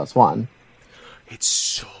from Last of Us 1. It's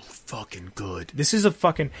so fucking good. This is a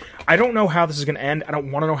fucking... I don't know how this is going to end. I don't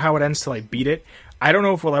want to know how it ends till I beat it. I don't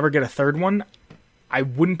know if we'll ever get a third one. I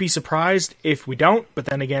wouldn't be surprised if we don't, but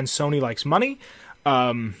then again, Sony likes money.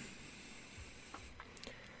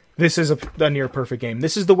 This is a near perfect game.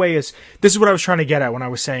 This is what I was trying to get at when I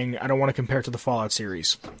was saying I don't want to compare it to the Fallout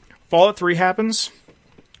series. Fallout 3 happens.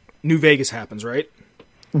 New Vegas happens, right?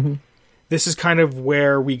 Mm-hmm. This is kind of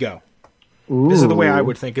where we go. Ooh. This is the way I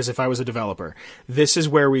would think as if I was a developer. This is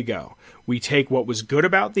where we go. We take what was good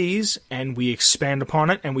about these, and we expand upon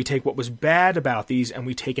it, and we take what was bad about these, and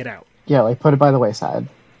we take it out. Yeah, like put it by the wayside.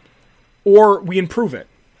 Or we improve it.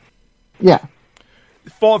 Yeah.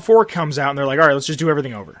 Fallout 4 comes out, and they're like, alright, let's just do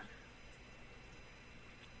everything over.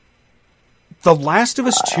 The Last of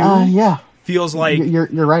Us 2 feels like... You're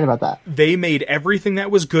right about that. They made everything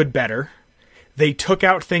that was good better. They took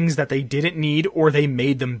out things that they didn't need, or they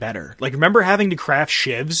made them better. Like, remember having to craft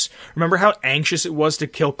shivs? Remember how anxious it was to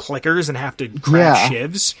kill clickers and have to craft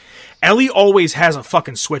shivs? Ellie always has a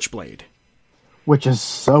fucking switchblade. Which is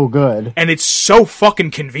so good. And it's so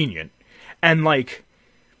fucking convenient. And, like,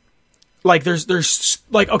 like there's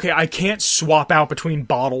like, okay, I can't swap out between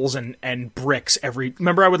bottles and bricks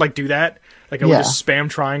remember I would like do that? Like I would just spam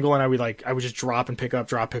triangle and I would just drop and pick up,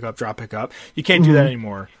 drop, pick up, drop, pick up. You can't do that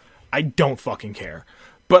anymore. I don't fucking care.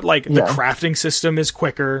 But like the crafting system is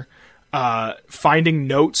quicker. Finding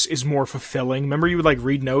notes is more fulfilling. Remember you would like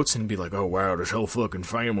read notes and be like, oh wow, this whole fucking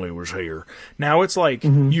family was here. Now it's like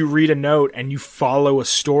you read a note and you follow a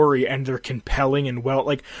story and they're compelling and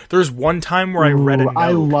like there's one time where I read a note.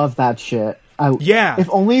 I love that shit. If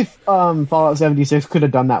only Fallout 76 could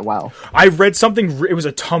have done that well. I read something, it was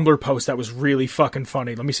a Tumblr post that was really fucking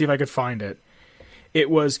funny. Let me see if I could find it. It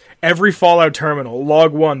was, every Fallout terminal.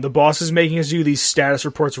 Log 1, the boss is making us do these status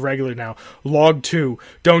reports regularly now. Log 2,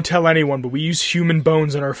 don't tell anyone, but we use human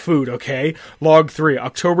bones in our food, okay? Log 3,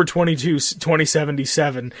 October 22,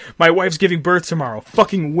 2077. My wife's giving birth tomorrow.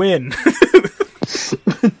 Fucking win.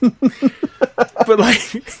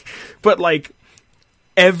 but like,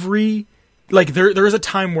 every... Like, there was a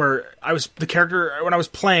time where the character, when I was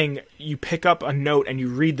playing, you pick up a note and you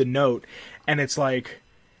read the note, and it's like...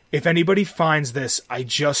 If anybody finds this, I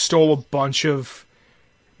just stole a bunch of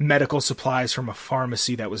medical supplies from a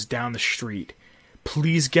pharmacy that was down the street.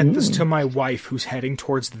 Please get this to my wife who's heading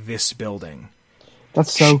towards this building.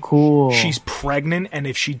 That's so cool. She's pregnant, and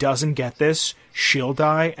if she doesn't get this, she'll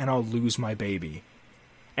die, and I'll lose my baby.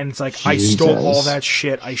 And it's like, Jesus. I stole all that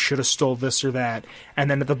shit. I should have stole this or that.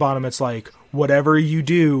 And then at the bottom, it's like, whatever you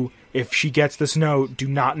do, if she gets this note, do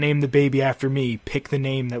not name the baby after me. Pick the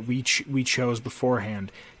name that we chose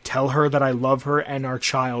beforehand. Tell her that I love her and our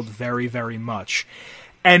child very, very much.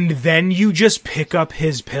 And then you just pick up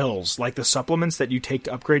his pills, like the supplements that you take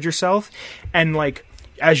to upgrade yourself. And like,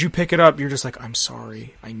 as you pick it up, you're just like, I'm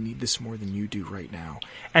sorry. I need this more than you do right now.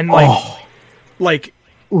 And like,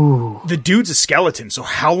 ooh. The dude's a skeleton, so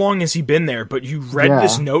how long has he been there? But you read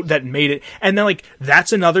this note that made it. And then like,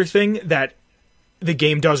 that's another thing that the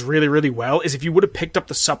game does really, really well, is if you would have picked up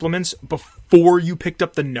the supplements before you picked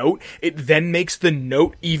up the note, it then makes the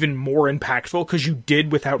note even more impactful because you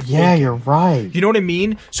did without thinking. Yeah, you're right. You know what I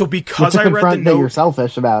mean? So because I read the note... that you're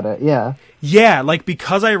selfish about it, yeah. Yeah, like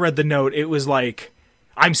because I read the note, it was like,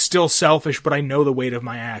 I'm still selfish, but I know the weight of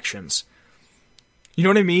my actions. You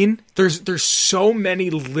know what I mean? There's so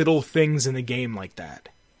many little things in the game like that.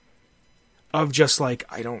 Of just like,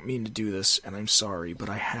 I don't mean to do this, and I'm sorry, but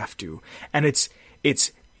I have to. And it's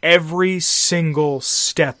every single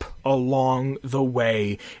step along the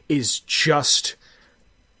way is just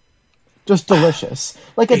delicious.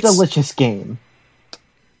 Like a delicious game.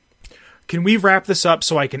 Can we wrap this up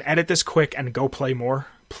so I can edit this quick and go play more?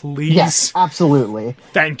 Please? Yes, absolutely.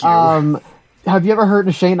 Thank you. Have you ever heard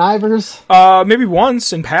of Shane Ivers? Maybe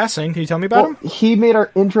once in passing. Can you tell me about him? He made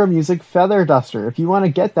our intro music, Feather Duster. If you want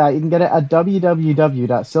to get that, you can get it at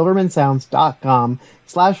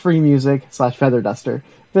www.silvermansounds.com/freemusic/featherduster.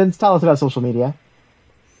 Vince, tell us about social media.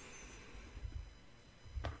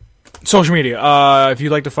 Social media. If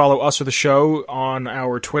you'd like to follow us or the show on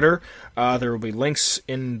our Twitter, there will be links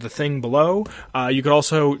in the thing below. You could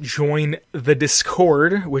also join the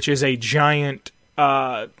Discord, which is a giant...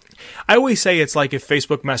 I always say it's like if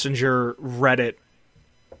Facebook Messenger, Reddit,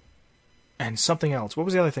 and something else. What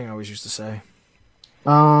was the other thing I always used to say?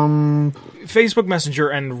 Facebook Messenger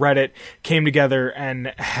and Reddit came together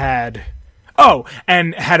and had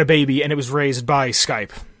a baby, and it was raised by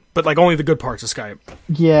Skype. But like only the good parts of Skype.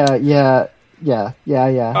 Yeah. Okay,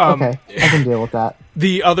 I can deal with that.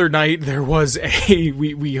 The other night there was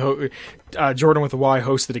Jordan with a Y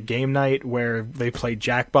hosted a game night where they played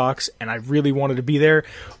Jackbox, and I really wanted to be there,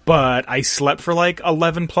 but I slept for like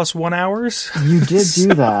 11 plus 1 hours. You did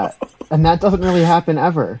do that, and that doesn't really happen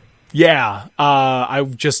ever. Yeah, I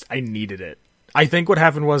needed it. I think what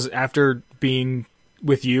happened was after being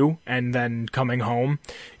with you and then coming home,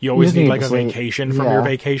 you always need like a vacation from your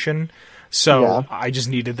vacation. So I just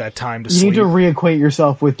needed that time to sleep. You need to reacquaint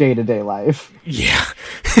yourself with day-to-day life. Yeah.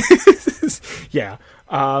 Yeah.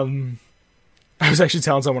 I was actually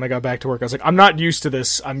telling someone when I got back to work, I was like, I'm not used to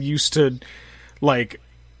this. I'm used to, like,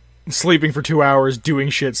 sleeping for 2 hours, doing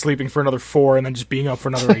shit, sleeping for another 4, and then just being up for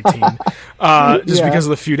another 18. Because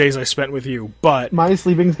of the few days I spent with you. But my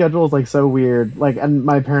sleeping schedule is, like, so weird. Like, and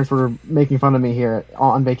my parents were making fun of me here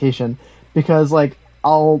on vacation because, like,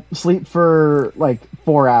 I'll sleep for, like,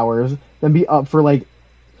 4 hours, then be up for, like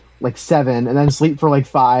 7, and then sleep for, like,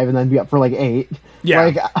 5, and then be up for, like, 8. Yeah.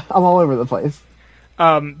 Like, I'm all over the place.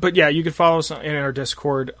 But yeah, you can follow us in our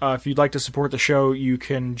Discord. If you'd like to support the show, you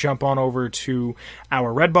can jump on over to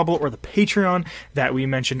our Redbubble or the Patreon that we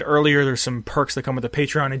mentioned earlier. There's some perks that come with the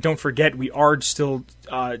Patreon. And don't forget, we are still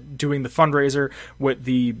doing the fundraiser with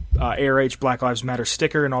the ARH Black Lives Matter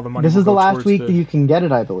sticker, and all the money. This is the last week that you can get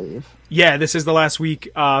it, I believe. Yeah, this is the last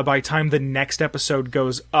week. By the time the next episode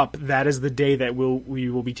goes up, that is the day that we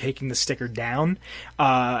will be taking the sticker down,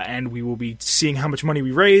 and we will be seeing how much money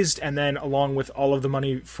we raised, and then along with all of the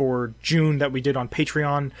money for June that we did on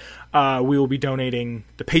Patreon, we will be donating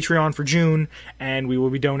the Patreon for June, and we will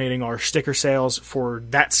be donating our sticker sales for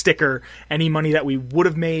that sticker. Any money that we would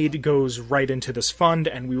have made goes right into this fund,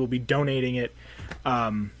 and we will be donating it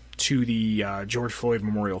to the George Floyd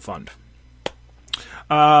Memorial Fund.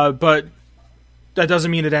 But that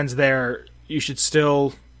doesn't mean it ends there. You should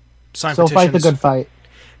still sign petitions. Fight the good fight.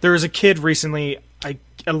 There was a kid recently,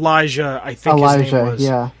 Elijah, I think his name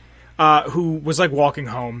was, who was like walking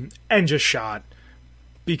home and just shot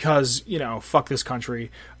because, fuck this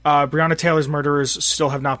country. Breonna Taylor's murderers still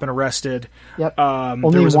have not been arrested. Yep.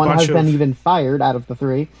 Only one has been even fired out of the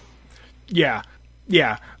 3. Yeah.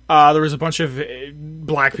 Yeah. There was a bunch of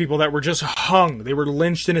black people that were just hung. They were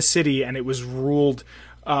lynched in a city, and it was ruled.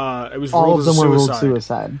 All of them were ruled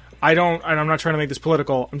suicide. I'm not trying to make this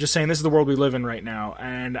political. I'm just saying this is the world we live in right now.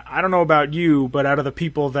 And I don't know about you, but out of the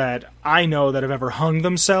people that I know that have ever hung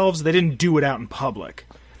themselves, they didn't do it out in public.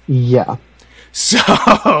 Yeah.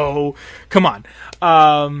 So, come on.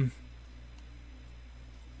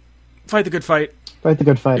 Fight the good fight. Fight the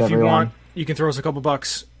good fight, if everyone. You want, you can throw us a couple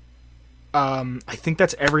bucks. I think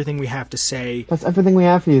that's everything we have to say. That's everything we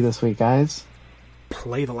have for you this week, guys.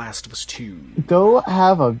 Play The Last of Us 2. Go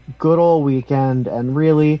have a good old weekend and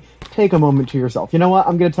really take a moment to yourself. You know what?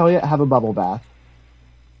 I'm going to tell you, have a bubble bath.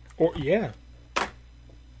 Or, yeah.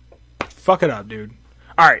 Fuck it up, dude.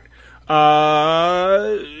 Alright.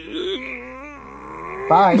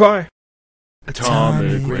 Bye. Bye.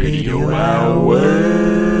 Atomic Radio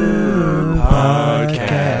Hour.